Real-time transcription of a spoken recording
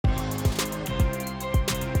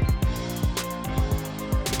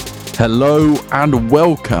Hello and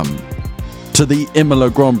welcome to the Imola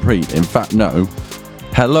Grand Prix. In fact, no.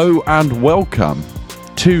 Hello and welcome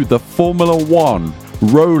to the Formula One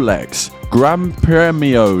Rolex Gran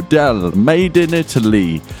Premio del Made in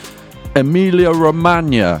Italy, Emilia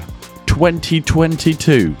Romagna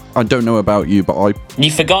 2022. I don't know about you, but You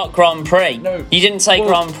forgot Grand Prix. No. You didn't say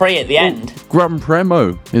Grand Prix at the end. Gran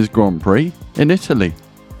Premio is Grand Prix in Italy.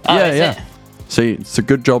 Oh, is it? See, it's a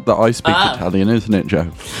good job that I speak Italian, isn't it, Joe?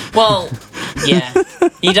 Well, yeah.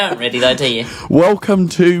 You don't really, though, do you? Welcome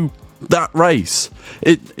to that race.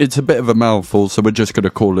 It's a bit of a mouthful, so we're just going to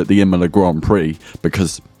call it the Imola Grand Prix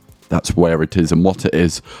because that's where it is and what it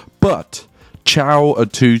is. But ciao a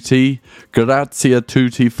tutti, grazie a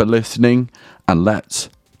tutti for listening, and let's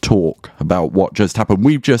talk about what just happened.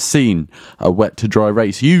 We've just seen a wet to dry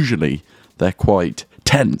race. Usually they're quite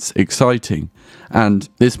tense, exciting, and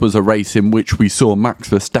this was a race in which we saw Max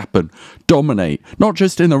Verstappen dominate, not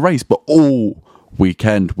just in the race, but all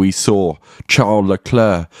weekend. We saw Charles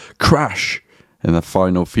Leclerc crash in the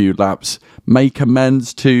final few laps, make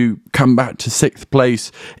amends to come back to 6th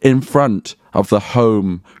place in front of the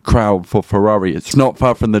home crowd for Ferrari. It's not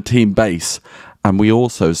far from the team base. And we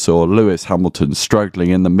also saw Lewis Hamilton struggling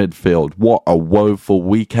in the midfield. What a woeful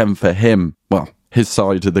weekend for him. Well, his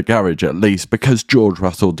side of the garage at least, because George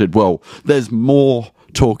Russell did well. There's more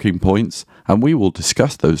talking points, and we will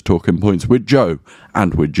discuss those talking points with Joe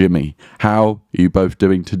and with Jimmy. How are you both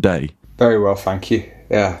doing today? Very well, thank you.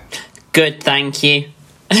 Yeah. Good, thank you.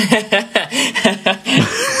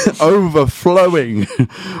 Overflowing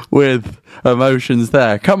with emotions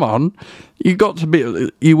there. Come on. You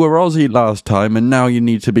were Aussie last time and now you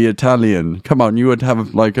need to be Italian. Come on, you would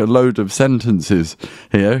have like a load of sentences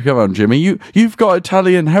here. Come on, Jimmy. You've got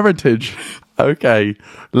Italian heritage. Okay,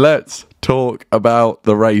 let's talk about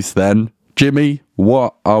the race then. Jimmy,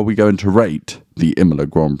 what are we going to rate the Imola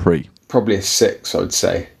Grand Prix? Probably a 6, I would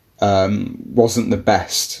say. Wasn't the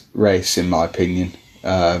best race in my opinion.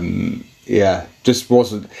 Just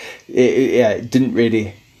wasn't. It didn't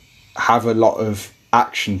really have a lot of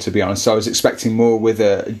action, to be honest. So I was expecting more with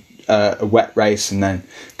a wet race and then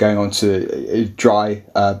going on to a dry.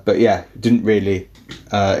 But yeah, it didn't really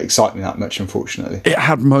excite me that much, unfortunately. It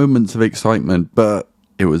had moments of excitement, but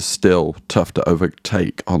it was still tough to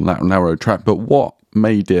overtake on that narrow track. But what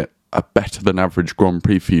made it a better than average Grand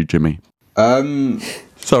Prix for you, Jimmy?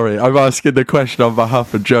 Sorry, I'm asking the question on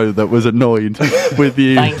behalf of Joe that was annoyed with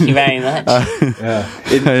you. Thank you very much.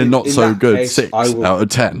 Not so good. Case, 6 out of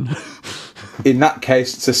 10. In that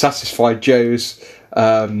case, to satisfy Joe's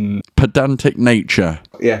pedantic nature.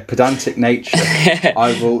 Pedantic nature,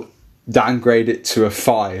 I will downgrade it to a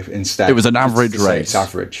 5 instead. It was an average race. It's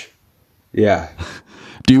average. Yeah.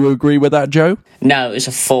 Do you agree with that, Joe? No, it was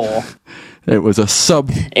a 4. It was a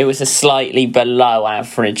sub. It was a slightly below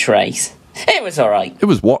average race. It was alright. It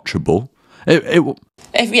was watchable. If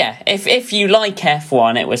you like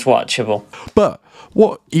F1, it was watchable. But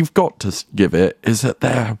what you've got to give it is that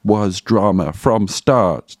there was drama from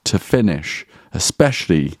start to finish,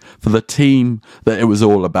 especially for the team that it was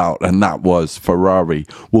all about, and that was Ferrari.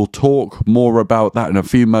 We'll talk more about that in a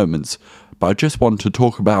few moments, but I just want to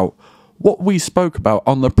talk about what we spoke about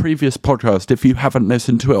on the previous podcast. If you haven't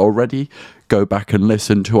listened to it already, go back and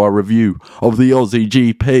listen to our review of the Aussie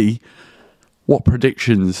GP. What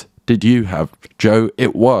predictions did you have, Joe?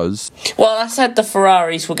 It was... Well, I said the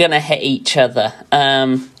Ferraris were going to hit each other.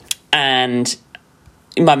 And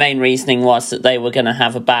my main reasoning was that they were going to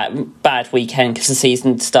have a bad weekend because the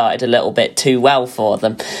season started a little bit too well for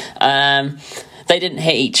them. They didn't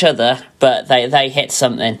hit each other, but they hit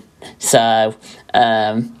something. So,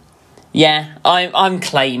 I'm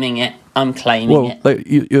claiming it. Well,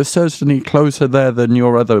 you're certainly closer there than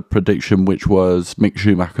your other prediction, which was Mick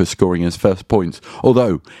Schumacher scoring his first points.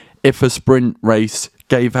 Although, if a sprint race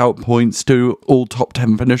gave out points to all top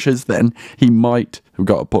 10 finishers, then he might have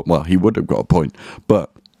got a point. Well, he would have got a point,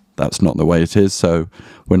 but that's not the way it is, so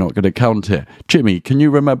we're not going to count it. Jimmy, can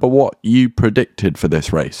you remember what you predicted for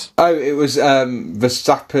this race? Oh, it was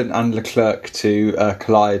Verstappen and Leclerc to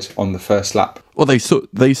collide on the first lap. Well, they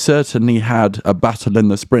certainly had a battle in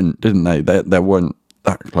the sprint, didn't they? They weren't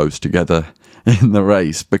that close together in the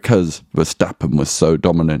race because Verstappen was so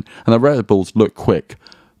dominant. And the Red Bulls looked quick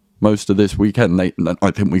most of this weekend.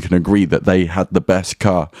 I think we can agree that they had the best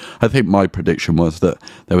car. I think my prediction was that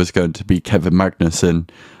there was going to be Kevin Magnussen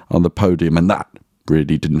on the podium, and that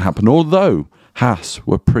really didn't happen. Although Haas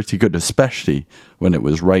were pretty good, especially when it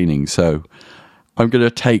was raining. So I'm going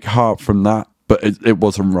to take heart from that. But it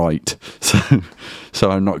wasn't right, so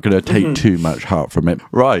I'm not going to take too much heart from it.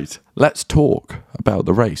 Right, let's talk about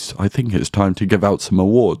the race. I think it's time to give out some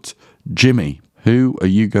awards. Jimmy, Who are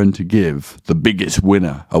you going to give the biggest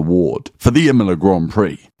winner award for the Imola Grand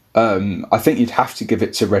Prix? I think you'd have to give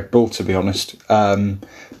it to Red Bull, to be honest.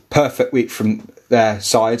 Perfect week from their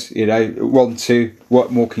side, 1-2.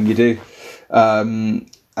 What more can you do? And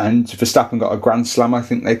Verstappen got a Grand Slam, I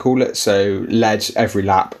think they call it. So led every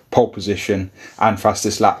lap, pole position and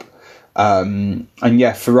fastest lap. And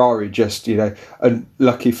yeah, Ferrari just,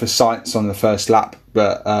 unlucky for Sainz on the first lap,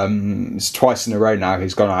 but it's twice in a row now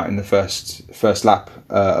he's gone out in the first lap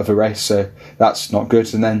of a race, so that's not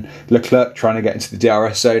good. And then Leclerc trying to get into the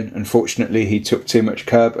DRS zone, unfortunately he took too much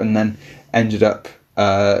curb and then ended up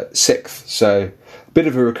 6th, so a bit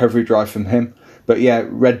of a recovery drive from him. But yeah,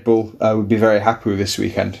 Red Bull would be very happy with this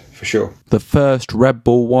weekend, for sure. The first Red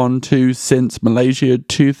Bull 1-2 since Malaysia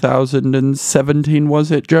 2017,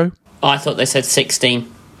 was it, Joe? I thought they said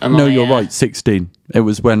 16. No, you're right, 16. It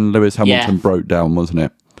was when Lewis Hamilton broke down, wasn't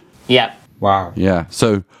it? Yeah. Wow. Yeah,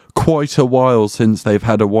 so quite a while since they've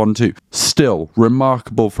had a 1-2. Still,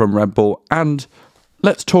 remarkable from Red Bull. And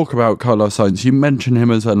let's talk about Carlos Sainz. You mentioned him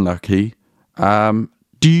as unlucky.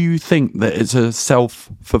 Do you think that it's a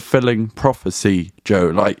self-fulfilling prophecy, Joe?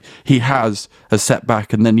 Like, he has a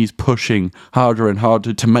setback and then he's pushing harder and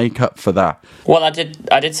harder to make up for that? Well, I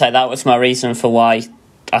did say that was my reason for why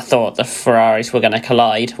I thought the Ferraris were going to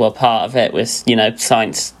collide. Well, part of it was,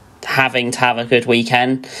 Sainz having to have a good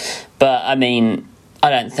weekend. But, I mean,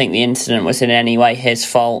 I don't think the incident was in any way his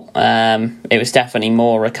fault. It was definitely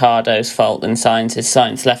more Ricciardo's fault than Sainz's.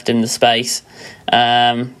 Sainz left him the space.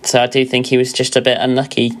 So I do think he was just a bit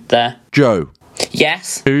unlucky there. Joe.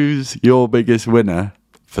 Yes? Who's your biggest winner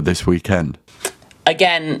for this weekend?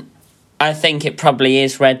 Again, I think it probably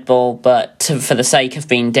is Red Bull, but for the sake of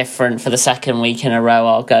being different for the second week in a row,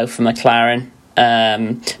 I'll go for McLaren.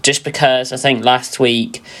 Just because I think last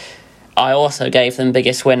week I also gave them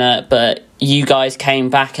biggest winner, but you guys came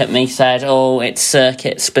back at me, said, it's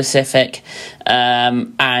circuit specific,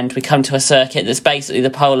 and we come to a circuit that's basically the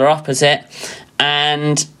polar opposite,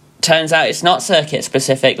 and turns out it's not circuit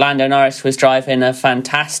specific. Lando Norris was driving a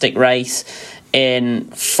fantastic race in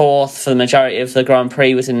 4th for the majority of the Grand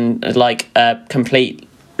Prix, was in a complete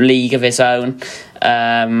league of his own,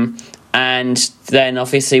 and then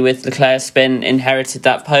obviously with Leclerc's spin inherited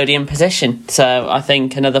that podium position. So I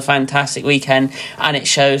think another fantastic weekend, and it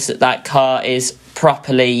shows that car is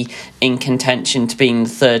properly in contention to being the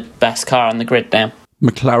 3rd best car on the grid now.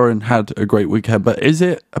 McLaren had a great weekend, but is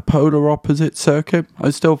it a polar opposite circuit? I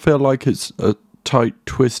still feel like it's a tight,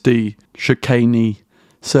 twisty, chicaney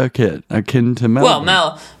circuit akin to Melbourne.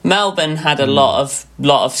 Well, Melbourne had a lot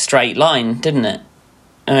of straight line, didn't it?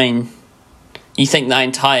 I mean, you think the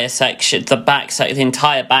entire section, the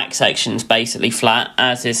entire back section's basically flat,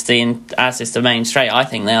 as is the main straight. I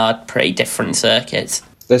think they are pretty different circuits.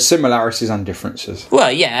 There's similarities and differences.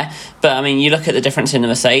 Well, yeah, but I mean, you look at the difference in the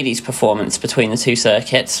Mercedes performance between the two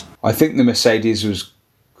circuits. I think the Mercedes was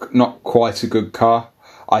not quite a good car.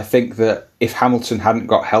 I think that if Hamilton hadn't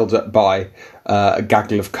got held up by a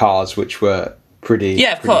gaggle of cars, which were pretty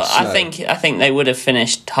of course, slow. I think they would have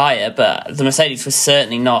finished higher, but the Mercedes was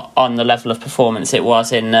certainly not on the level of performance it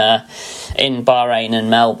was in Bahrain and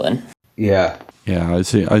Melbourne. Yeah, I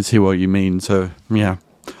see what you mean. So yeah,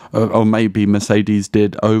 or maybe Mercedes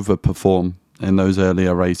did overperform in those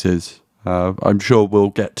earlier races. I'm sure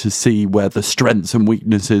we'll get to see where the strengths and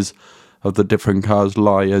weaknesses of the different cars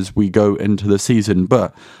lie as we go into the season,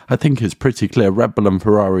 but I think it's pretty clear Red Bull and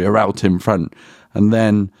Ferrari are out in front, and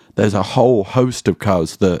then there's a whole host of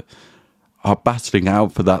cars that are battling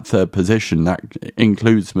out for that 3rd position. That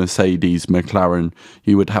includes Mercedes, McLaren.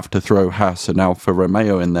 You would have to throw Haas and Alfa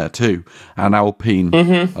Romeo in there too, and Alpine.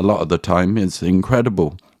 A lot of the time. It's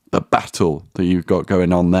incredible, the battle that you've got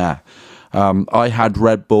going on there. I had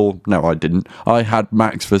Red Bull. No, I didn't. I had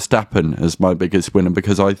Max Verstappen as my biggest winner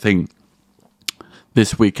because I think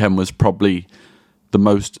this weekend was probably the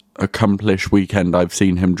most accomplished weekend I've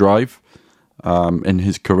seen him drive in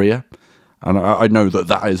his career. And I know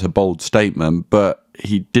that is a bold statement, but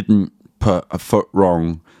he didn't put a foot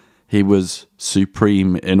wrong. He was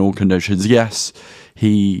supreme in all conditions. Yes,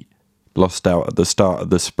 he lost out at the start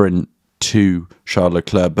of the sprint to Charles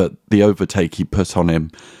Leclerc, but the overtake he put on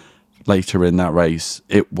him later in that race,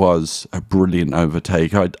 it was a brilliant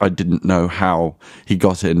overtake. I didn't know how he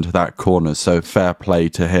got it into that corner, so fair play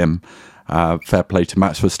to him. Fair play to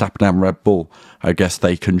Max Verstappen and Red Bull. I guess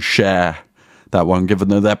they can share that one, given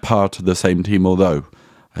that they're part of the same team, although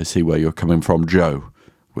I see where you're coming from, Joe,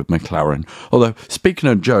 with McLaren. Although, speaking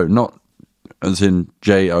of Joe, not as in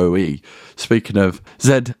J-O-E, speaking of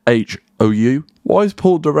Z-H-O-U, why is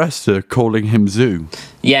Paul di Resta calling him Zoo?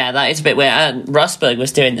 Yeah, that is a bit weird. Rosberg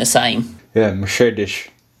was doing the same. Yeah, Mercedes.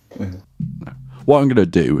 what I'm going to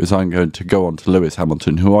do is I'm going to go on to Lewis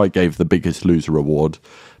Hamilton, who I gave the biggest loser award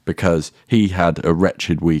because he had a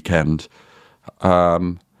wretched weekend.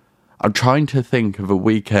 I'm trying to think of a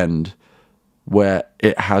weekend where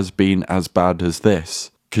it has been as bad as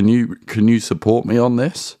this. Can you support me on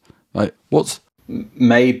this? Like, what's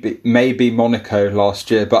maybe Monaco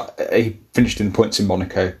last year, but he finished in points in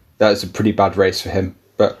Monaco. That was a pretty bad race for him.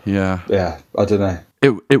 But yeah, I don't know.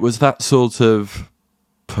 It was that sort of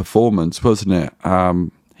performance, wasn't it?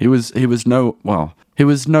 He was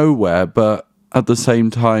nowhere, but at the same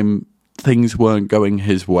time, things weren't going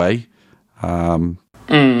his way. But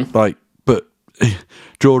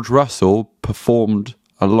George Russell performed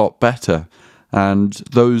a lot better, and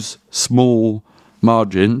those small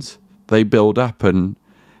margins, they build up. And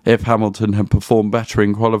if Hamilton had performed better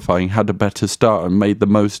in qualifying, had a better start, and made the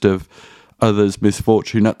most of others'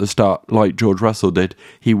 misfortune at the start, like George Russell did,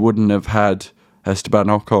 he wouldn't have had Esteban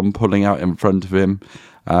Ocon pulling out in front of him,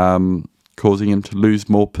 causing him to lose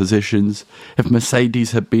more positions. If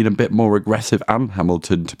Mercedes had been a bit more aggressive, and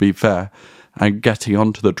Hamilton, to be fair, and getting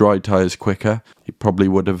onto the dry tyres quicker, he probably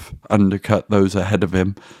would have undercut those ahead of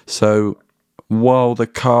him. So while the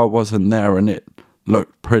car wasn't there and it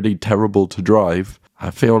looked pretty terrible to drive, I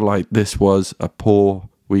feel like this was a poor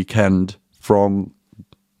weekend from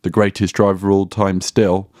the greatest driver of all time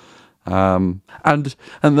still. And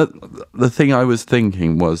the thing I was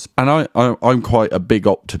thinking was, and I'm quite a big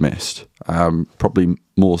optimist, probably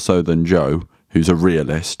more so than Joe, who's a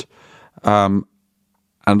realist. And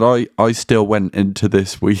I still went into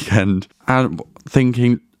this weekend and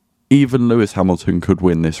thinking even Lewis Hamilton could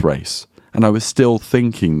win this race. And I was still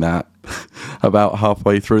thinking that about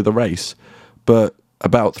halfway through the race. But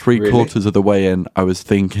about three-quarters of the way in, I was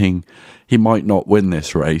thinking he might not win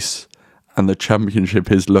this race. And the championship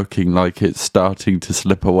is looking like it's starting to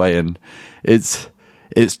slip away. And it's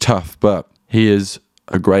tough, but he is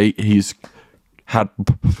he's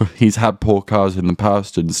had poor cars in the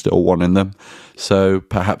past and still won in them. So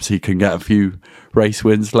perhaps he can get a few race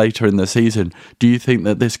wins later in the season. Do you think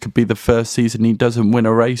that this could be the first season he doesn't win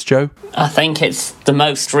a race, Joe? I think it's the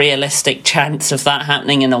most realistic chance of that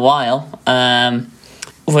happening in a while.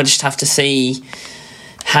 We'll just have to see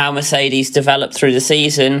how Mercedes develop through the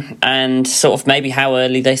season and sort of maybe how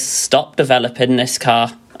early they stop developing this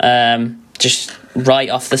car. Just write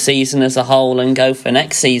off the season as a whole and go for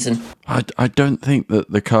next season. I don't think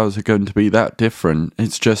that the cars are going to be that different.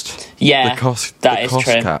 It's just the cost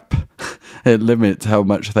cap. It limits how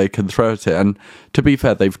much they can throw at it. And to be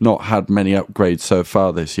fair, they've not had many upgrades so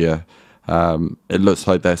far this year. It looks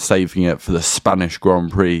like they're saving it for the Spanish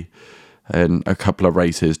Grand Prix in a couple of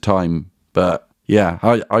races' time. But yeah,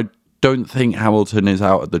 I don't think Hamilton is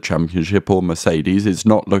out of the championship or Mercedes. It's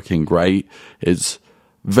not looking great. It's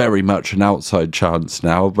very much an outside chance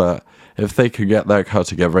now, but if they can get their car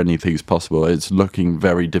together, anything's possible. It's looking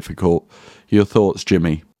very difficult. Your thoughts,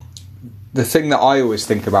 Jimmy? The thing that I always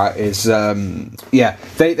think about is,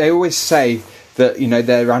 they always say that,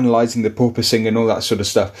 they're analysing the porpoising and all that sort of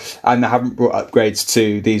stuff, and they haven't brought upgrades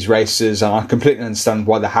to these races, and I completely understand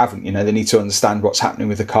why they haven't. They need to understand what's happening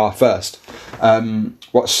with the car first.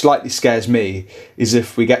 What slightly scares me is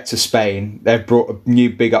if we get to Spain, they've brought a new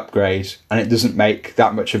big upgrade, and it doesn't make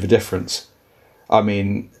that much of a difference. I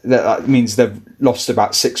mean, that means they've lost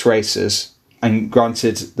about 6 races, and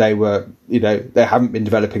granted, they haven't been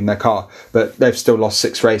developing their car, but they've still lost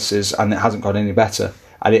 6 races, and it hasn't got any better.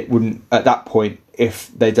 And it wouldn't, at that point,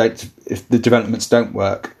 if the developments don't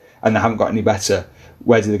work and they haven't got any better,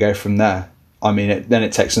 where do they go from there? I mean, then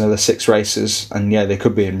it takes another 6 races, and they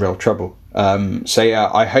could be in real trouble.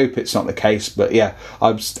 I hope it's not the case, but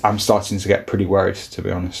I'm starting to get pretty worried, to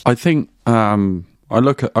be honest. I think I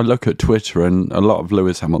look at Twitter, and a lot of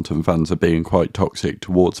Lewis Hamilton fans are being quite toxic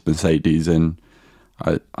towards Mercedes, and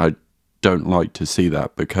I don't like to see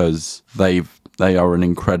that, because they are an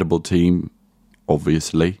incredible team,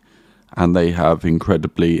 obviously, and they have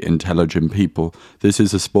incredibly intelligent people. This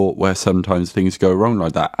is a sport where sometimes things go wrong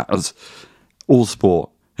like that, as all sport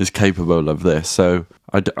is capable of this. So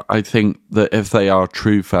I think that if they are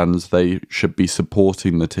true fans, they should be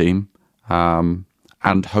supporting the team, and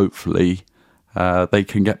hopefully they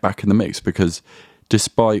can get back in the mix, because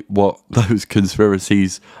despite what those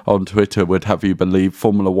conspiracies on Twitter would have you believe,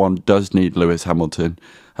 Formula One does need Lewis Hamilton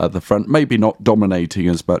at the front. Maybe not dominating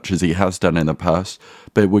as much as he has done in the past,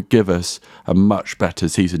 but it would give us a much better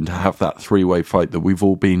season to have that 3-way fight that we've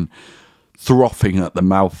all been frothing at the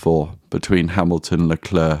mouth for, between Hamilton,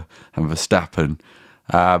 Leclerc and Verstappen.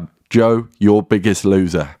 Joe, your biggest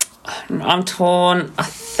loser? I'm torn. I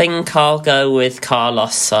think I'll go with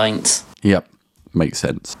Carlos Sainz. Yep, makes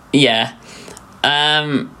sense. Yeah.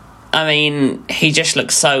 I mean, he just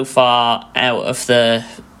looks so far out of the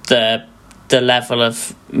level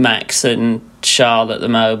of Max and Charles at the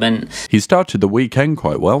moment. He started the weekend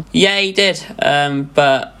quite well. Yeah, he did.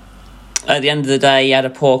 But at the end of the day, he had a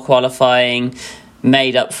poor qualifying,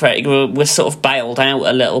 made up for it. Was sort of bailed out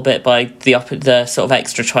a little bit by the sort of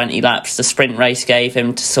extra 20 laps the sprint race gave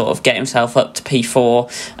him to sort of get himself up to P4.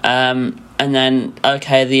 And then,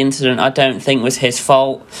 okay, the incident I don't think was his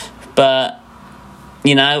fault, but,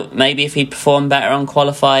 you know, maybe if he'd performed better on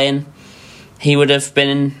qualifying, he would have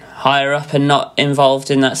been higher up and not involved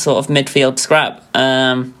in that sort of midfield scrap.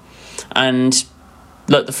 And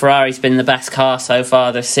look, the Ferrari's been the best car so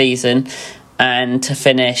far this season, and to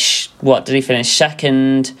finish, what did he finish?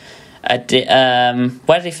 Second? Where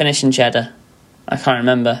did he finish in Jeddah? I can't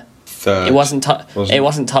remember. Third. It wasn't top. It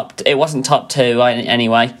wasn't top two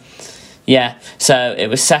anyway. Yeah, so it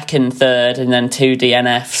was second, third, and then 2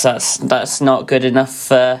 DNFs. That's not good enough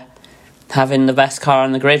for having the best car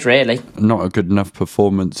on the grid, really. Not a good enough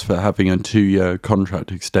performance for having a 2-year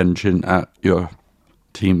contract extension at your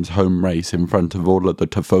team's home race in front of all of the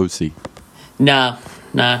Tifosi. No,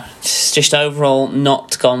 it's just overall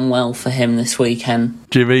not gone well for him this weekend.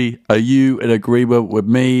 Jimmy, are you in agreement with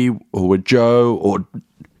me or with Joe, or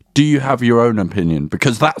do you have your own opinion?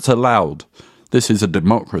 Because that's allowed. This is a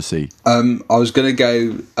democracy. I was going to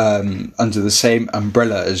go under the same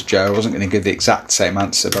umbrella as Joe. I wasn't going to give the exact same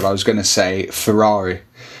answer, but I was going to say Ferrari.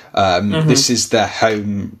 This is their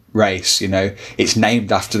home race, you know. It's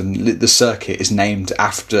named after them. The circuit is named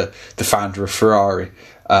after the founder of Ferrari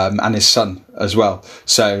and his son as well.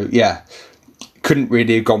 So, yeah, couldn't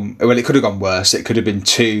really have gone... Well, it could have gone worse. It could have been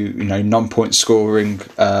 2, you know, non-point scoring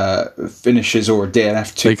finishes or a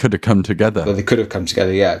DNF. They could have come together. Well, they could have come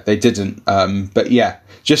together, yeah. They didn't. But, yeah,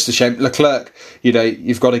 just a shame. Leclerc, you know,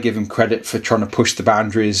 you've got to give him credit for trying to push the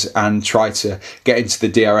boundaries and try to get into the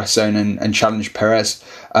DRS zone and challenge Perez.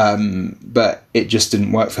 But it just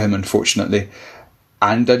didn't work for him, unfortunately.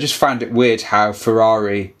 And I just found it weird how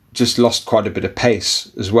Ferrari just lost quite a bit of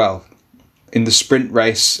pace as well. In the sprint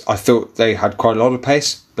race, I thought they had quite a lot of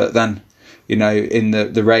pace, but then, you know, in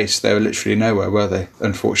the race, they were literally nowhere, were they,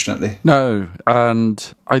 unfortunately? No,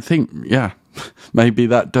 and I think, yeah, maybe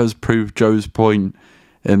that does prove Joe's point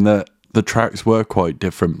in that the tracks were quite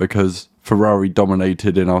different, because Ferrari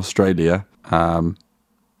dominated in Australia.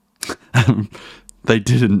 They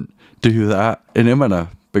didn't do that in Imola,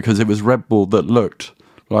 because it was Red Bull that looked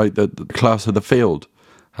like the class of the field.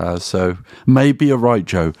 So maybe you're right,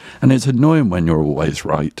 Joe, and it's annoying when you're always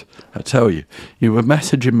right. I tell you, you were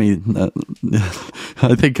messaging me,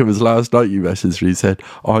 I think it was last night you messaged me, said,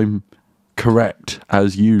 I'm correct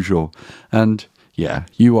as usual. And yeah,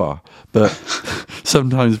 you are, but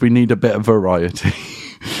sometimes we need a bit of variety.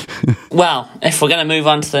 Well, if we're going to move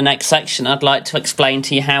on to the next section, I'd like to explain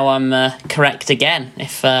to you how I'm correct again,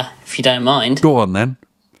 if you don't mind. Go on then,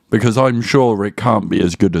 because I'm sure it can't be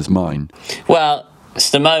as good as mine. Well,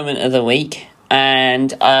 it's the moment of the week,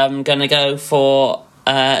 and I'm going to go for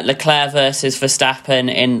Leclerc versus Verstappen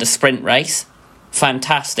in the sprint race.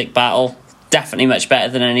 Fantastic battle. Definitely much better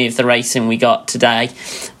than any of the racing we got today.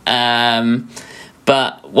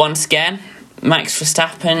 But once again, Max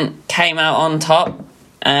Verstappen came out on top,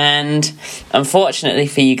 and unfortunately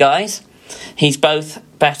for you guys, he's both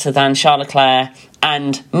better than Charles Leclerc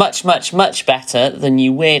and much, much, much better than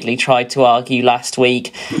you weirdly tried to argue last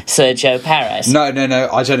week, Sergio Perez. No, I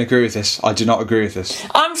don't agree with this. I do not agree with this.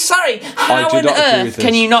 I'm sorry, how on earth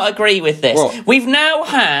can you not agree with this? Well, we've now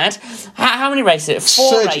had, how many races?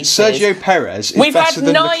 4 races. Sergio Perez is We've better had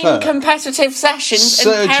than 9 Leclerc. competitive sessions,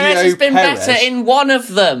 Sergio and Perez has been better in one of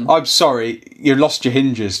them. I'm sorry, you lost your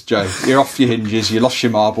hinges, Joe. You're off your hinges, you lost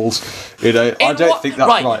your marbles. You know, I don't think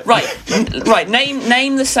that's right. Right.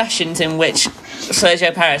 Name the sessions in which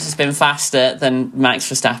Sergio Perez has been faster than Max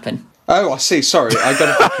Verstappen. Oh, I see. Sorry, I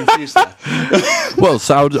got a bit confused there. Well,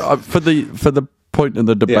 Saudi, for the point of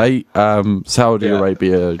the debate, Saudi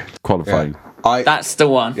Arabia qualifying. Yeah. That's the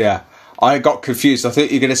one. Yeah, I got confused. I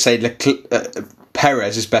thought you were going to say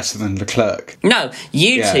Perez is better than Leclerc. No,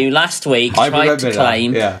 you two last week tried to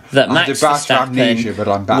claim that Max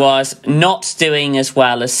Verstappen was not doing as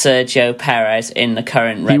well as Sergio Perez in the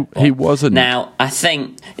current Red Bull. He wasn't. Now, I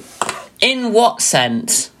think, in what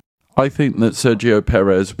sense? I think that Sergio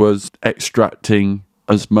Perez was extracting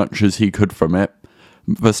as much as he could from it.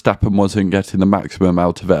 Verstappen wasn't getting the maximum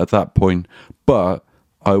out of it at that point, but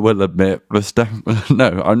I will admit, Verstappen...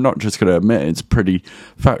 No, I'm not just going to admit, it's pretty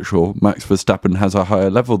factual. Max Verstappen has a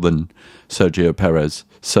higher level than Sergio Perez.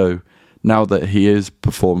 So now that he is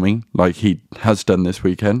performing like he has done this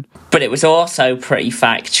weekend... But it was also pretty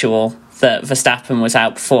factual that Verstappen was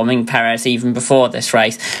outperforming Perez even before this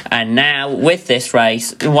race. And now, with this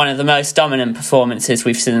race, one of the most dominant performances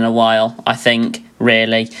we've seen in a while, I think,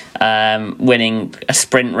 really. Winning a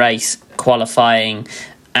sprint race, qualifying,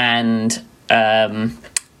 and the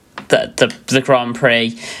Grand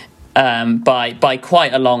Prix by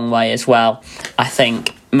quite a long way as well. I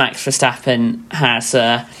think Max Verstappen has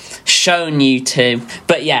shown you to.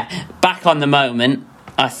 But yeah, back on the moment,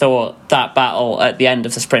 I thought that battle at the end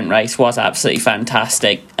of the sprint race was absolutely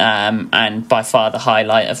fantastic, and by far the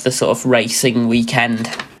highlight of the sort of racing weekend.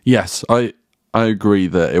 Yes, I agree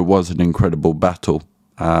that it was an incredible battle.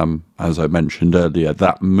 As I mentioned earlier,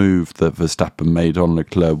 that move that Verstappen made on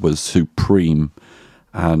Leclerc was supreme.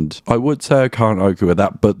 And I would say I can't argue with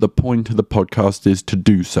that, but the point of the podcast is to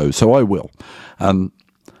do so. So I will.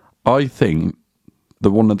 I think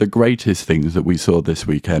that one of the greatest things that we saw this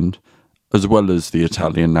weekend, as well as the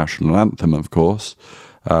Italian national anthem, of course,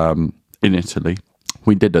 in Italy,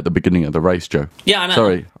 we did at the beginning of the race, Joe. Yeah, I know.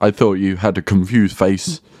 Sorry, I thought you had a confused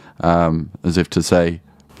face, as if to say...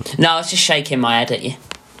 No, I was just shaking my head at you.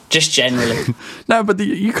 Just generally. No, but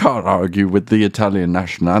you can't argue with the Italian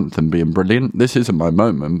national anthem being brilliant. This isn't my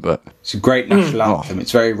moment, but... It's a great national anthem.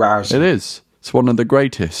 It's very rousing. It is. It's one of the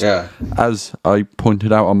greatest. Yeah. As I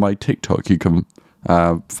pointed out on my TikTok, you can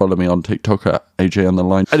follow me on TikTok at AJ on the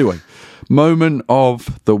line. Anyway, moment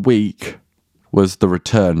of the week was the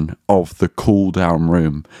return of the cool down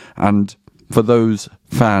room. And for those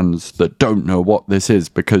fans that don't know what this is,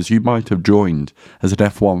 because you might have joined as an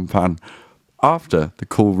F1 fan after the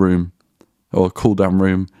cool down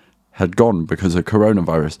room had gone because of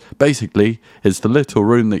coronavirus. Basically, it's the little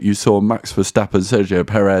room that you saw Max Verstappen, Sergio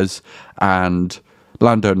Perez and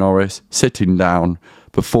Lando Norris sitting down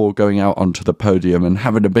before going out onto the podium and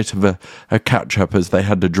having a bit of a catch-up as they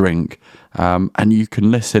had a drink. And you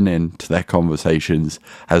can listen in to their conversations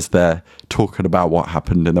as they're talking about what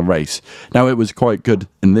happened in the race. Now, it was quite good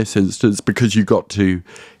in this instance because you got to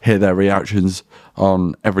hear their reactions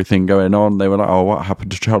on everything going on. They were like, oh, what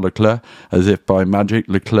happened to Charles Leclerc? As if by magic,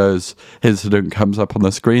 Leclerc's incident comes up on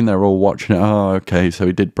the screen. They're all watching it. Oh, okay, so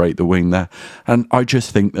he did break the wing there. And I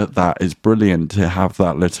just think that is brilliant to have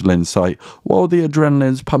that little insight. While the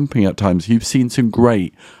adrenaline's pumping at times, you've seen some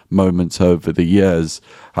great moments over the years.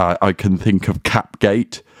 I can think of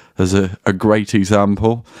Capgate as a great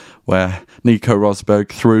example, where Nico Rosberg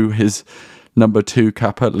threw his number 2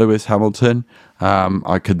 cap at Lewis Hamilton.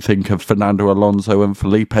 I could think of Fernando Alonso and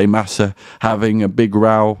Felipe Massa having a big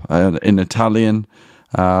row in Italian.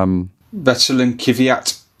 Vettel and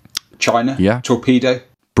Kvyat, China, yeah. Torpedo.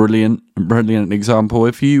 Brilliant example.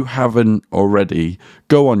 If you haven't already,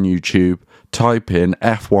 go on YouTube, type in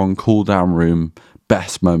F1 cool down room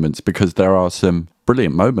best moments, because there are some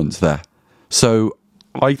brilliant moments there. So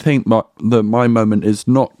I think my moment is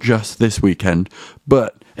not just this weekend,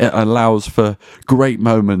 but it allows for great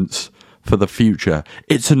moments for the future.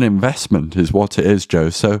 It's an investment is what it is, Joe.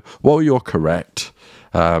 So while you're correct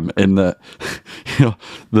in that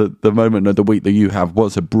the moment of the week that you have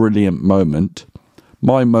was a brilliant moment,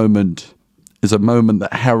 my moment is a moment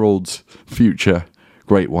that heralds future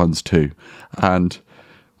great ones too. And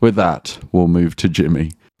with that, we'll move to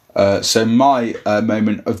Jimmy. So my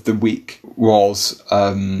moment of the week was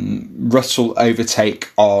Russell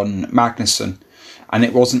overtake on Magnussen, and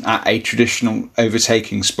it wasn't at a traditional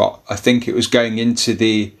overtaking spot. I think it was going into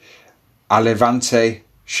the Alevante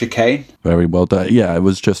chicane. Very well done. Yeah, it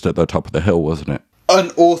was just at the top of the hill, wasn't it?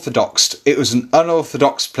 Unorthodox. It was an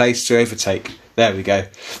unorthodox place to overtake. There we go.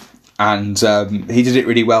 And he did it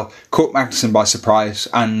really well. Caught Magnussen by surprise,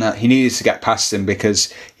 and he needed to get past him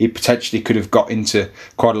because he potentially could have got into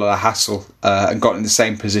quite a lot of hassle and got in the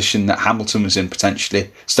same position that Hamilton was in, potentially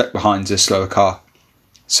stuck behind a slower car.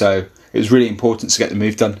 So it was really important to get the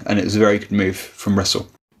move done, and it was a very good move from Russell.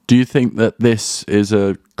 Do you think that this is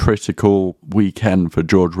a critical weekend for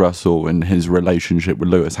George Russell in his relationship with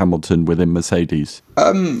Lewis Hamilton within Mercedes?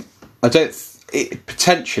 I don't...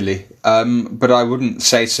 potentially, but I wouldn't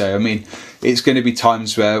say so. I mean, it's going to be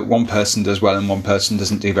times where one person does well and one person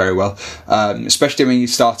doesn't do very well, especially when you're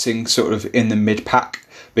starting sort of in the mid-pack,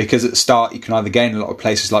 because at the start you can either gain a lot of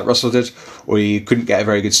places like Russell did, or you couldn't get a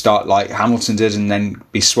very good start like Hamilton did and then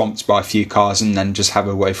be swamped by a few cars and then just have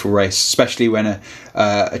a woeful race, especially when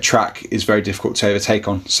a track is very difficult to overtake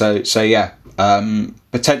on. So yeah,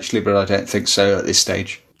 potentially, but I don't think so at this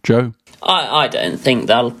stage. Joe? I don't think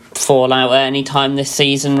they'll fall out at any time this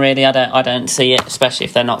season, really. I don't see it, especially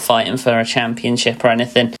if they're not fighting for a championship or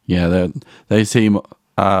anything. Yeah, they seem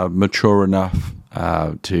mature enough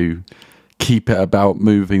to keep it about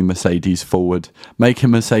moving Mercedes forward,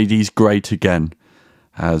 making Mercedes great again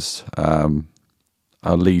as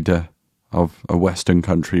a leader of a Western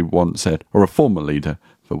country once said, or a former leader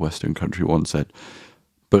of a Western country once said,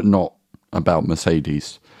 but not about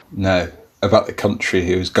Mercedes. No, about the country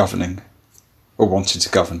he was governing, or wanted to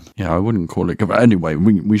govern. Yeah, I wouldn't call it govern. Anyway,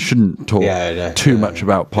 we shouldn't talk too much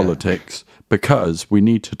about politics because we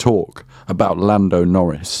need to talk about Lando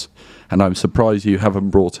Norris. And I'm surprised you haven't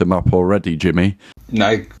brought him up already, Jimmy.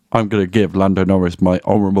 No. I'm going to give Lando Norris my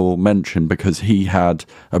honourable mention because he had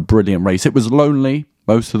a brilliant race. It was lonely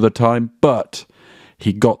most of the time, but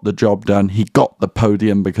he got the job done. He got the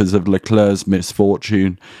podium because of Leclerc's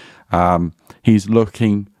misfortune. He's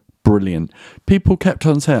looking brilliant. People kept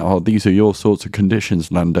on saying, oh, these are your sorts of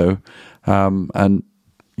conditions, Lando. And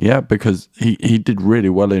yeah, because he did really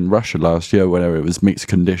well in Russia last year whenever it was mixed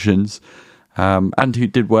conditions. And he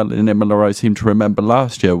did well in Imola, I seem to remember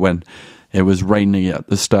last year when it was rainy at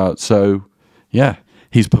the start. So, yeah,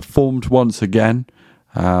 he's performed once again,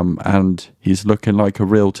 and he's looking like a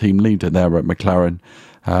real team leader there at McLaren.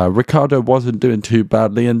 Ricciardo wasn't doing too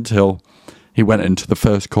badly until he went into the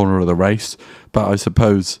first corner of the race. But I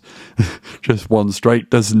suppose just one straight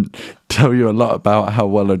doesn't tell you a lot about how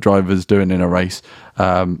well a driver's doing in a race.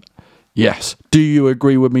 Yes. Do you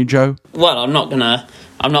agree with me, Joe? Well, I'm not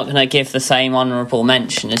gonna give the same honourable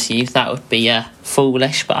mention as you. That would be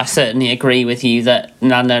foolish. But I certainly agree with you that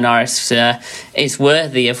Lando Norris is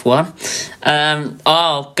worthy of one.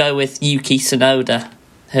 I'll go with Yuki Tsunoda,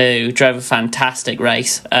 who drove a fantastic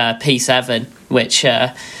race, P7, which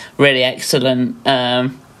really excellent.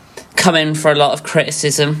 Come in for a lot of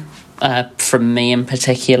criticism. From me in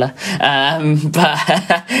particular,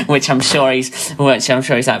 but which I'm sure he's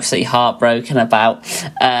absolutely heartbroken about.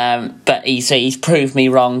 But he's proved me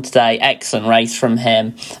wrong today. Excellent race from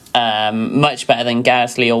him, much better than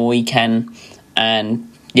Gasly all weekend,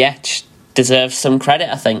 and yeah, deserves some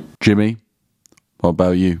credit, I think. Jimmy, what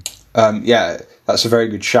about you? Yeah, that's a very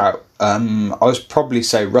good shout. I would probably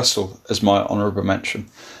say Russell as my honourable mention.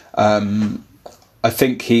 I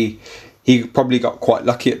think he probably got quite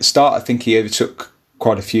lucky at the start. I think he overtook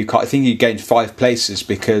quite a few cars. I think he gained 5 places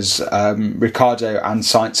because Ricciardo and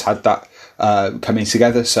Sainz had that coming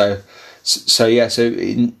together. So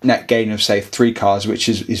net gain of, say, 3 cars, which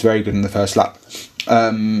is very good in the first lap.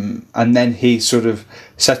 And then he sort of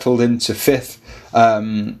settled into 5th.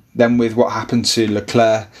 Then with what happened to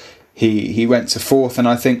Leclerc, he went to 4th. And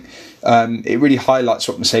I think it really highlights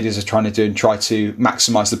what Mercedes are trying to do and try to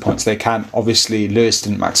maximise the points they can. Obviously, Lewis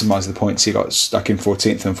didn't maximise the points. He got stuck in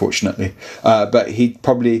 14th, unfortunately. But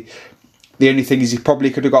the only thing is he probably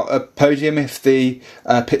could have got a podium if the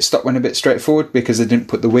pit stop went a bit straightforward because they didn't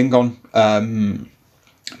put the wing on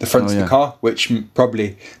the front of the car, which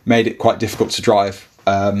probably made it quite difficult to drive.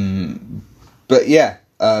 But yeah,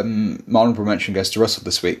 my honourable mention goes to Russell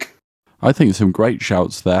this week. I think some great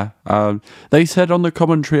shouts there. They said on the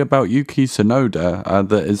commentary about Yuki Tsunoda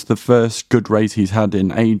that it's the first good race he's had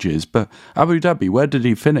in ages. But Abu Dhabi, where did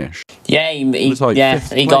he finish? Yeah,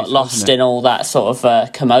 he got lost in all that sort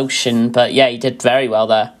of commotion. But yeah, he did very well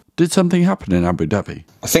there. Did something happen in Abu Dhabi?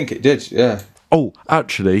 I think it did, yeah. Oh,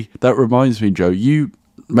 actually, that reminds me, Joe, you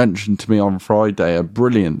mentioned to me on Friday a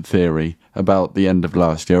brilliant theory about the end of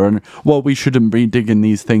last year, and while we shouldn't be digging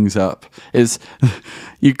these things up, is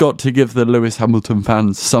you've got to give the Lewis Hamilton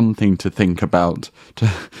fans something to think about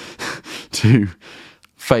to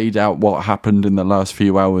fade out what happened in the last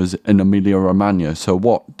few hours in Emilia-Romagna. So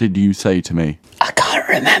what did you say to me? I can't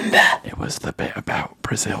remember. It was the bit about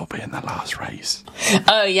Brazil being the last race.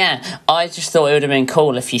 Oh yeah, I just thought it would have been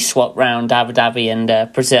cool if you swapped round Abu Dhabi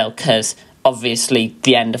and Brazil, because obviously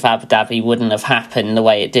the end of Abu Dhabi wouldn't have happened the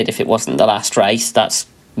way it did if it wasn't the last race. That's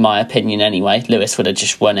my opinion anyway. Lewis would have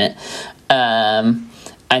just won it.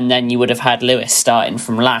 And then you would have had Lewis starting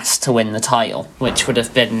from last to win the title, which would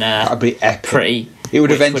have been that'd be epic. It would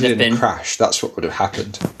have ended in a crash. That's what would have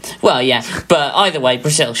happened. Well, yeah, but either way,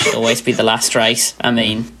 Brazil should always be the last race. I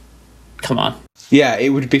mean, come on. Yeah, it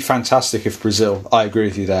would be fantastic if Brazil. I agree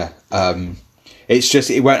with you there. It's just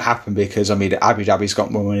it won't happen because Abu Dhabi's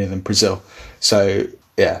got more money than Brazil. So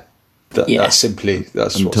yeah, that's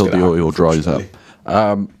until the oil dries up.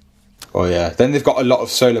 Oh yeah, then they've got a lot of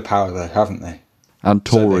solar power there, haven't they? And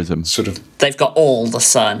tourism. So they've got all the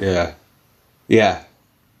sun. Yeah,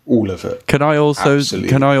 all of it. Can I also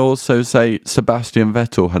say Sebastian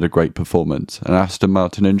Vettel had a great performance and Aston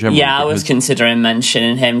Martin in general? Yeah, I was considering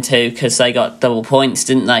mentioning him too because they got double points,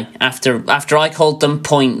 didn't they? After I called them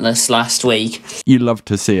pointless last week. You love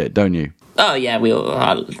to see it, don't you? Oh yeah,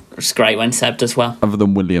 it's great when Seb does well. Other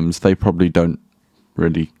than Williams, they probably don't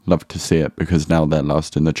really love to see it because now they're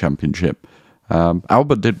last in the championship.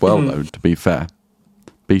 Albert did well though, to be fair,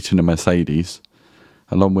 beating a Mercedes.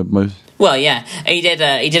 Along with most. Well, yeah, he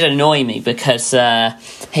did annoy me because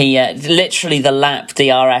he literally the lap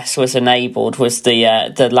DRS was enabled was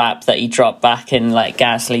the lap that he dropped back and let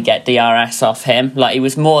Gasly get DRS off him. Like, he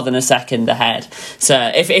was more than a second ahead.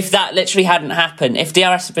 So if that literally hadn't happened, if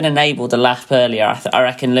DRS had been enabled a lap earlier, I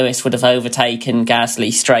reckon Lewis would have overtaken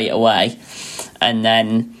Gasly straight away and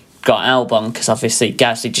then got Albon, because obviously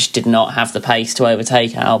Gasly just did not have the pace to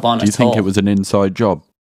overtake Albon at all. Do you think it was an inside job?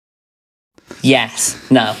 Yes.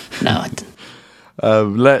 No, I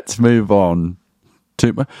didn't. Let's move on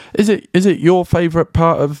to... Is it your favourite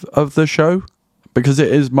part of the show? Because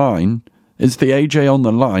it is mine. It's the AJ on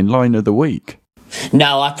the line of the week.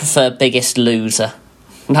 No, I prefer Biggest Loser.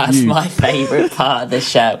 That's my favourite part of the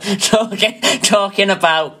show. Talking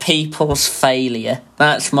about people's failure.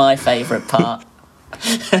 That's my favourite part.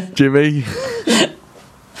 Jimmy?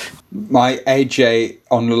 My AJ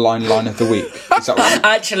on the line of the week. Is that what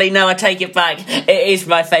Actually, no, I take it back. It is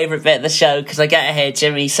my favourite bit of the show because I get to hear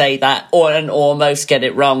Jimmy say that and almost get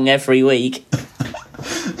it wrong every week.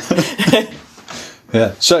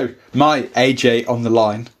 Yeah. So my AJ on the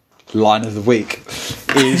line of the week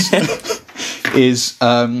is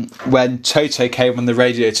when Toto came on the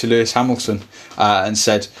radio to Lewis Hamilton and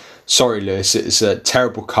said, "Sorry, Lewis, it's a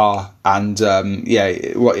terrible car, and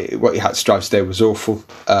what you had to drive today was awful."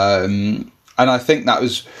 And I think that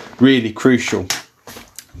was really crucial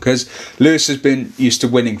because Lewis has been used to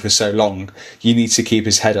winning for so long. You need to keep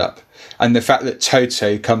his head up, and the fact that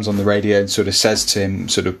Toto comes on the radio and sort of says to him,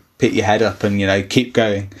 "Sort of pick your head up and keep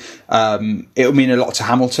going," it'll mean a lot to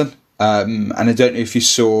Hamilton. And I don't know if you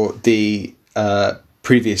saw the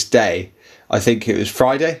previous day. I think it was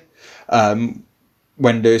Friday.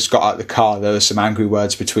 When Lewis got out of the car, there were some angry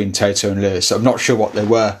words between Toto and Lewis. I'm not sure what they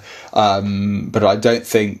were, but I don't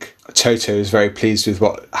think Toto was very pleased with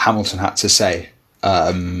what Hamilton had to say.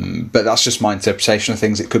 But that's just my interpretation of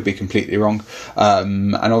things. It could be completely wrong.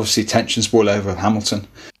 And obviously tensions all over Hamilton.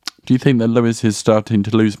 Do you think that Lewis is starting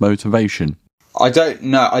to lose motivation? I don't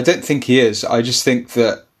know. I don't think he is. I just think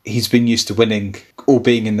that he's been used to winning or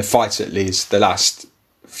being in the fight at least the last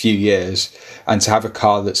few years, and to have a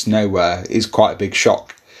car that's nowhere is quite a big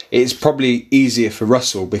shock. It's probably easier for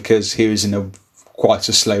Russell because he was in quite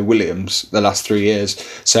a slow Williams the last 3 years,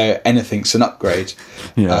 so anything's an upgrade.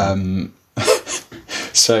 Yeah.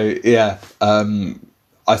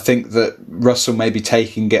 I think that Russell may be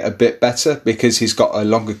taking it a bit better because he's got a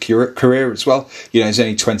longer career as well. He's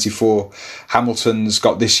only 24. Hamilton's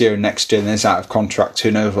got this year and next year, and he's out of contract.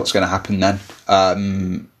 Who knows what's going to happen then?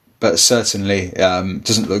 But certainly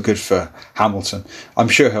doesn't look good for Hamilton. I'm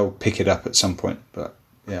sure he'll pick it up at some point, but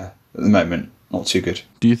yeah, at the moment, not too good.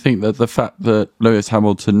 Do you think that the fact that Lewis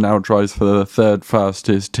Hamilton now drives for the third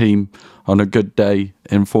fastest team on a good day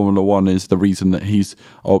in Formula One is the reason that he's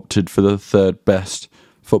opted for the third best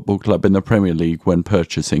football club in the Premier League when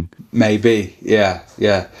purchasing? Maybe, yeah.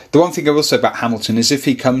 The one thing I will say about Hamilton is if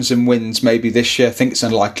he comes and wins maybe this year, I think it's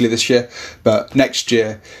unlikely this year, but next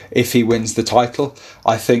year, if he wins the title,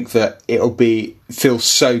 I think that it'll feel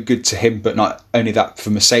so good to him, but not only that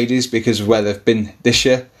for Mercedes because of where they've been this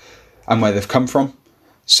year and where they've come from.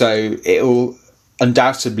 So it'll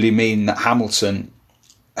undoubtedly mean that Hamilton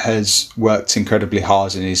has worked incredibly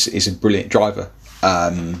hard and is a brilliant driver.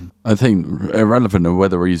 I think irrelevant of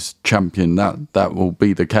whether he's champion, that will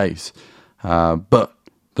be the case. But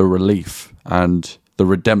the relief and the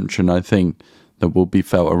redemption, I think, that will be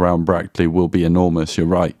felt around Brackley will be enormous. You're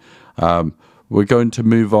right. We're going to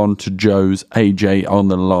move on to Joe's AJ on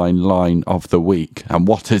the line of the week. And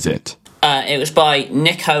what is it? It was by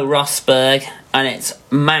Nico Rosberg, and it's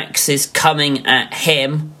Max is coming at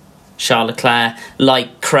him, Charles Leclerc,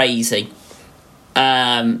 like crazy.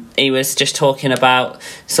 He was just talking about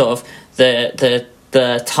sort of the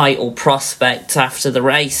title prospects after the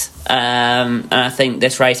race, and I think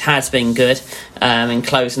this race has been good in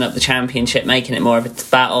closing up the championship, making it more of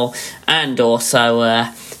a battle, and also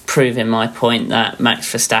proving my point that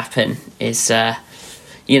Max Verstappen is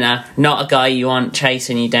not a guy you want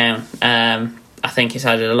chasing you down. I think it's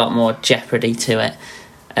added a lot more jeopardy to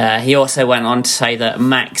it. He also went on to say that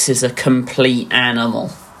Max is a complete animal,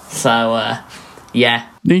 so yeah.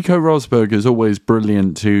 Nico Rosberg is always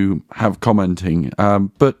brilliant to have commenting,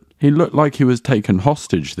 but he looked like he was taken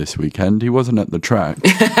hostage this weekend. He wasn't at the track.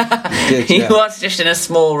 He was just in a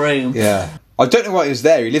small room. Yeah. I don't know why he was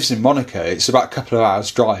there. He lives in Monaco. It's about a couple of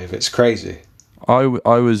hours drive. It's crazy. I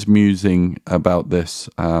was musing about this,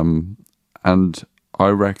 and I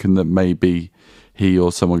reckon that maybe he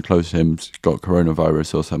or someone close to him got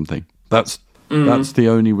coronavirus or something. That's the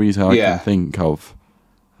only reason I can think of.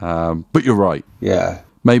 But you're right. Yeah.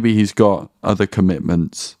 Maybe he's got other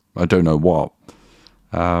commitments. I don't know what.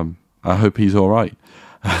 I hope he's all right.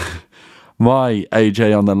 My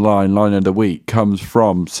AJ on the line of the week comes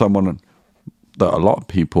from someone that a lot of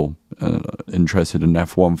people interested in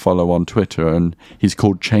F1 follow on Twitter, and he's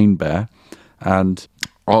called Chain Bear. And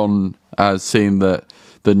on seeing that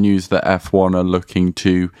the news that F1 are looking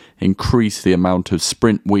to increase the amount of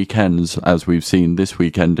sprint weekends, as we've seen this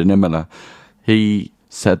weekend in Imola, he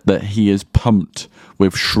said that he is pumped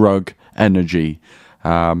with Shrug energy.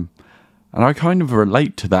 And I kind of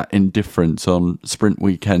relate to that indifference on sprint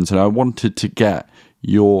weekends, and I wanted to get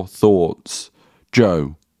your thoughts.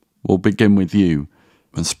 Joe, we'll begin with you.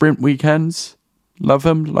 And sprint weekends, love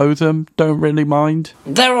them, loathe them, don't really mind?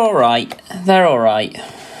 They're all right.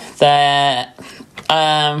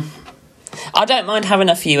 I don't mind having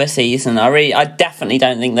a few a season. I definitely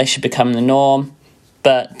don't think they should become the norm,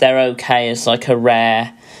 but they're okay as like a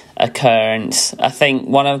rare occurrence. I think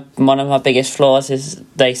one of my biggest flaws is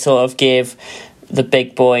they sort of give the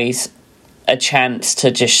big boys a chance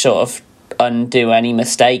to just sort of undo any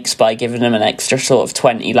mistakes by giving them an extra sort of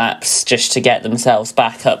 20 laps just to get themselves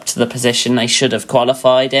back up to the position they should have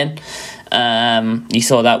qualified in. You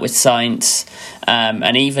saw that with Sainz,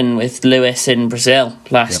 and even with Lewis in Brazil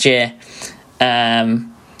last year.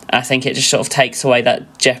 I think it just sort of takes away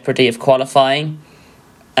that jeopardy of qualifying.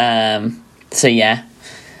 So yeah.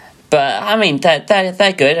 But I mean,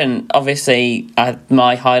 they're good, and obviously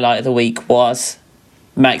my highlight of the week was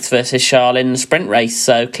Max versus Charles in the sprint race.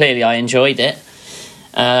 So clearly, I enjoyed it.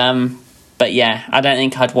 But yeah, I don't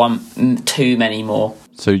think I'd want too many more.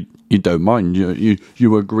 So you don't mind?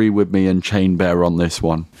 You agree with me and Chain Bear on this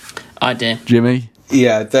one? I do. Jimmy?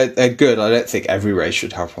 Yeah, they're good. I don't think every race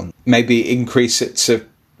should have one. Maybe increase it to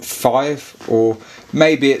 5, or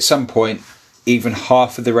maybe at some point even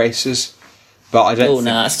half of the races. But I don't. Oh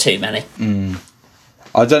no, that's too many.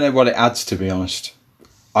 I don't know what it adds, to be honest.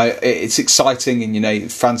 It's exciting, and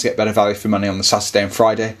fans get better value for money on the Saturday and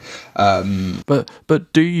Friday.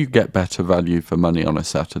 But do you get better value for money on a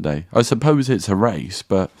Saturday? I suppose it's a race,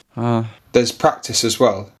 but there's practice as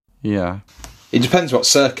well. Yeah, it depends what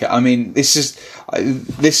circuit. I mean, this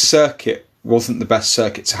circuit wasn't the best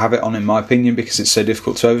circuit to have it on, in my opinion, because it's so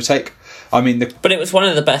difficult to overtake. I mean, but it was one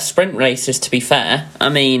of the best sprint races, to be fair. I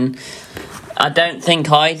mean, I don't think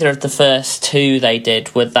either of the first two they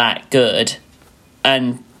did were that good.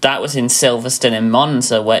 And that was in Silverstone and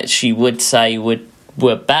Monza, which you would say were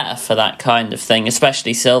better for that kind of thing,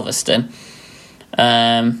 especially Silverstone.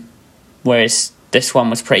 Whereas this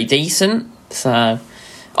one was pretty decent. So,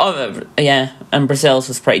 yeah, and Brazil's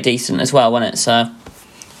was pretty decent as well, wasn't it? So,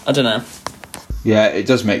 I don't know. Yeah, it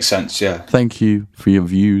does make sense, yeah. Thank you for your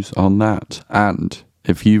views on that. And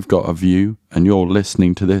if you've got a view and you're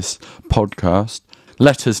listening to this podcast,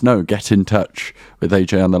 let us know. Get in touch with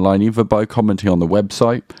AJ on the line, either by commenting on the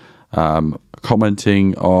website,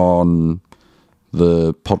 commenting on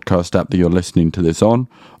the podcast app that you're listening to this on,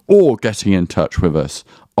 or getting in touch with us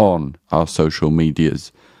on our social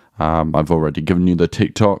medias. I've already given you the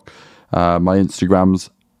TikTok. My Instagram's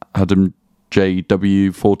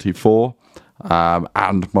AdamJW44.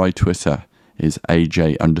 And my Twitter is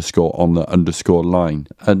AJ_on_line.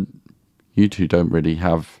 And you two don't really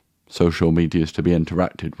have social medias to be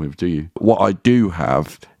interacted with, do you? What I do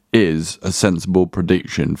have is a sensible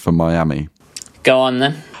prediction for Miami. Go on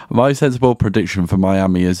then. My sensible prediction for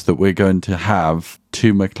Miami is that we're going to have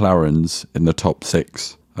 2 McLarens in the top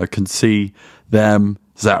 6. I can see them,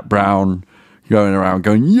 Zach Brown, going around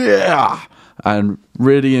going, yeah! And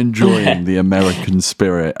really enjoying the American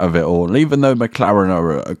spirit of it all. And even though McLaren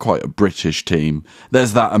are quite a British team,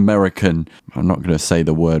 there's that American, I'm not going to say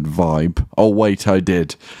the word vibe. Oh, wait, I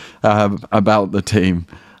did. About the team.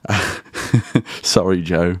 Sorry,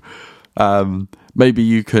 Joe. Maybe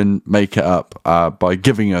you can make it up by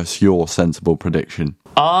giving us your sensible prediction.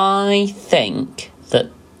 I think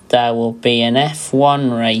that there will be an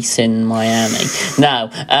F1 race in Miami.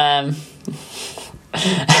 No,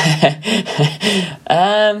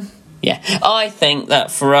 yeah, I think that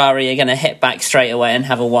Ferrari are going to hit back straight away and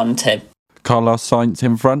have a 1-2. Carlos Sainz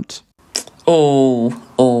in front?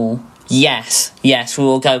 Oh, yes, we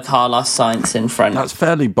will go Carlos Sainz in front. That's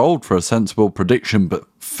fairly bold for a sensible prediction, but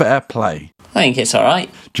fair play. I think it's all right.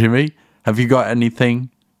 Jimmy, have you got anything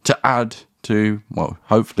to add to, well,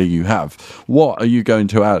 hopefully you have. What are you going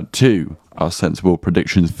to add to our sensible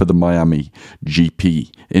predictions for the Miami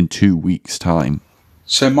GP in 2 weeks' time?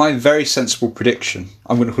 So my very sensible prediction,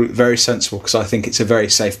 I'm going to call it very sensible because I think it's a very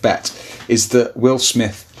safe bet, is that Will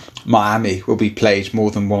Smith Miami will be played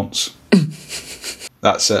more than once.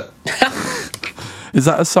 That's it. Is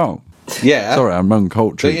that a song? Yeah. Sorry, I'm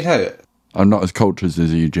uncultured. Don't you know it? I'm not as cultured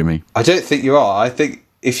as you, Jimmy. I don't think you are. I think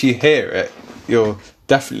if you hear it, you're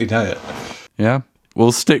definitely know it. Yeah?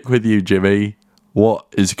 We'll stick with you, Jimmy. What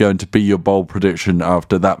is going to be your bold prediction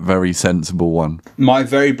after that very sensible one? My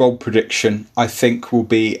very bold prediction, I think, will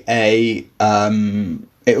be a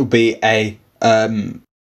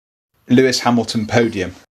Lewis Hamilton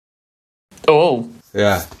podium. Oh.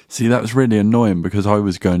 Yeah. See, that was really annoying because I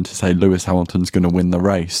was going to say Lewis Hamilton's going to win the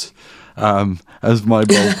race as my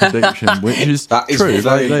bold prediction, which is that is true.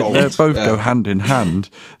 very bold. They both go hand in hand.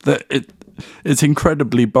 It's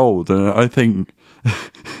incredibly bold, and I think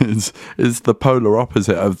it's the polar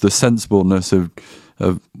opposite of the sensibleness of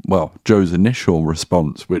Joe's initial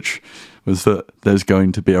response, which was that there's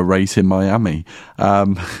going to be a race in Miami.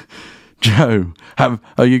 Joe,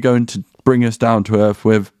 are you going to bring us down to earth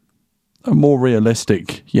with a more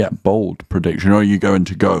realistic yet bold prediction, or are you going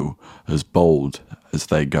to go as bold as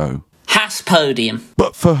they go? Haas podium.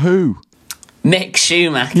 But for who? Mick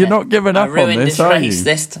Schumacher. You're not giving up on this, are you?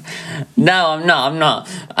 No, I'm not.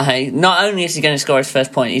 Not only is he going to score his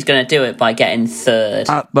first point, he's going to do it by getting third.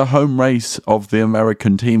 At the home race of the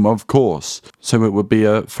American team, of course. So it would be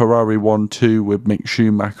a Ferrari 1-2 with Mick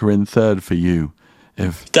Schumacher in third for you.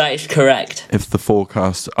 That is correct. If the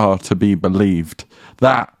forecasts are to be believed.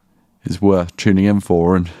 That is worth tuning in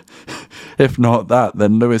for. And if not that,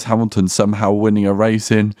 then Lewis Hamilton somehow winning a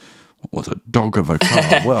race in, what was a dog of a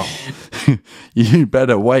car? Well, you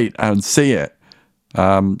better wait and see it.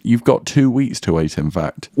 You've got 2 weeks to wait, in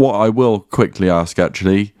fact. What I will quickly ask,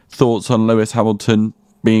 actually, thoughts on Lewis Hamilton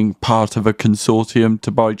being part of a consortium to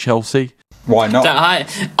buy Chelsea? Why not?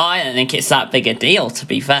 I don't think it's that big a deal, to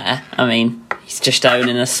be fair. I mean, he's just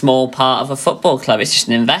owning a small part of a football club. It's just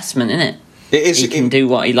an investment, isn't it? It is. He can do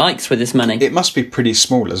what he likes with his money. It must be pretty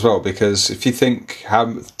small as well, because if you think,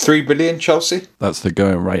 $3 billion Chelsea? That's the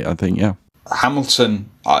going rate, I think, yeah. Hamilton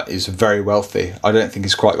is very wealthy. I don't think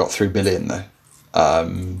he's quite got $3 billion, though.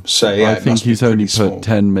 I think he's only put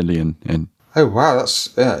 10 million in. Oh, wow,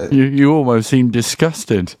 that's... Yeah. You almost seem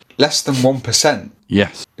disgusted. Less than 1%?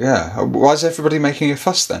 Yes. Yeah. Why is everybody making a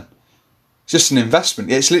fuss, then? It's just an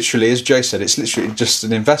investment. It's literally, as Joe said, it's literally just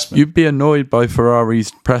an investment. You'd be annoyed by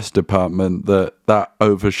Ferrari's press department that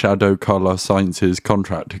overshadowed Carlos Sainz's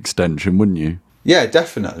contract extension, wouldn't you? Yeah,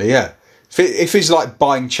 definitely, yeah. If he's like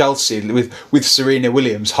buying Chelsea with Serena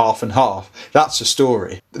Williams half and half, that's a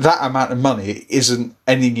story. That amount of money isn't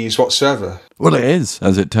any news whatsoever. Well, it is,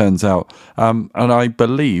 as it turns out. And I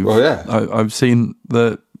believe, I've seen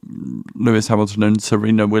that Lewis Hamilton and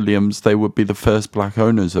Serena Williams, they would be the first black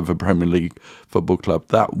owners of a Premier League football club.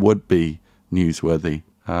 That would be newsworthy,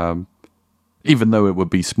 even though it would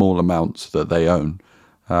be small amounts that they own.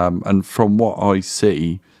 And from what I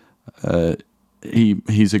see,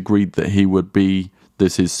 he's agreed that he would be,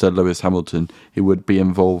 this is Sir Lewis Hamilton, he would be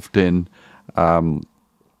involved in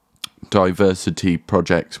diversity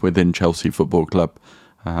projects within Chelsea Football Club.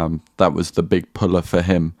 That was the big puller for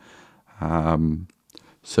him.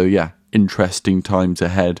 So yeah, interesting times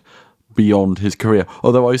ahead beyond his career.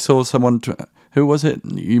 Although I saw someone, who was it?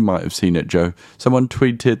 You might have seen it, Joe. Someone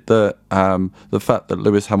tweeted that the fact that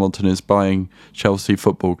Lewis Hamilton is buying Chelsea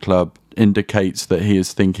Football Club indicates that he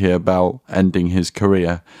is thinking about ending his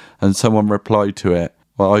career. And someone replied to it,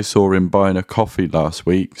 well, I saw him buying a coffee last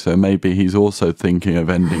week, so maybe he's also thinking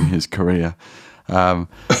of ending his career.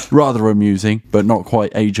 Rather amusing, but not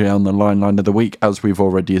quite AJ on the line of the week, as we've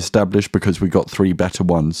already established, because we got 3 better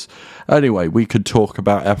ones. Anyway, we could talk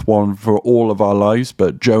about F1 for all of our lives,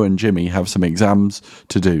 but Joe and Jimmy have some exams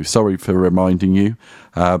to do. Sorry for reminding you,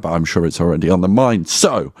 but I'm sure it's already on the mind.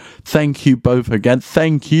 So, thank you both again.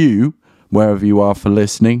 Thank you, wherever you are, for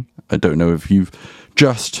listening. I don't know if you've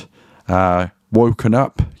just woken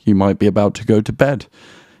up. You might be about to go to bed.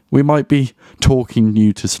 We might be talking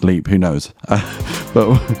you to sleep, who knows.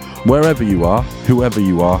 But wherever you are, whoever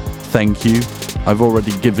you are, thank you. I've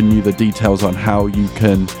already given you the details on how you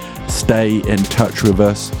can stay in touch with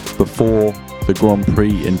us before the Grand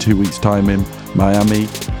Prix in 2 weeks' time in Miami.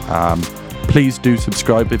 Please do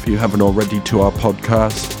subscribe if you haven't already to our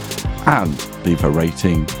podcast, and leave a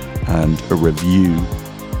rating and a review,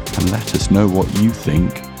 and let us know what you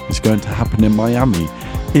think is going to happen in Miami.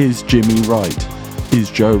 Is Jimmy right? Is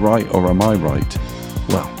Joe right, or am I right?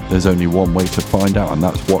 Well, there's only one way to find out, and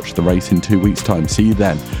that's watch the race in 2 weeks' time. See you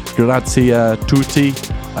then. Grazie tutti,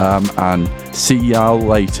 and see y'all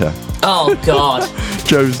later. Oh, God.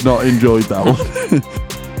 Joe's not enjoyed that one.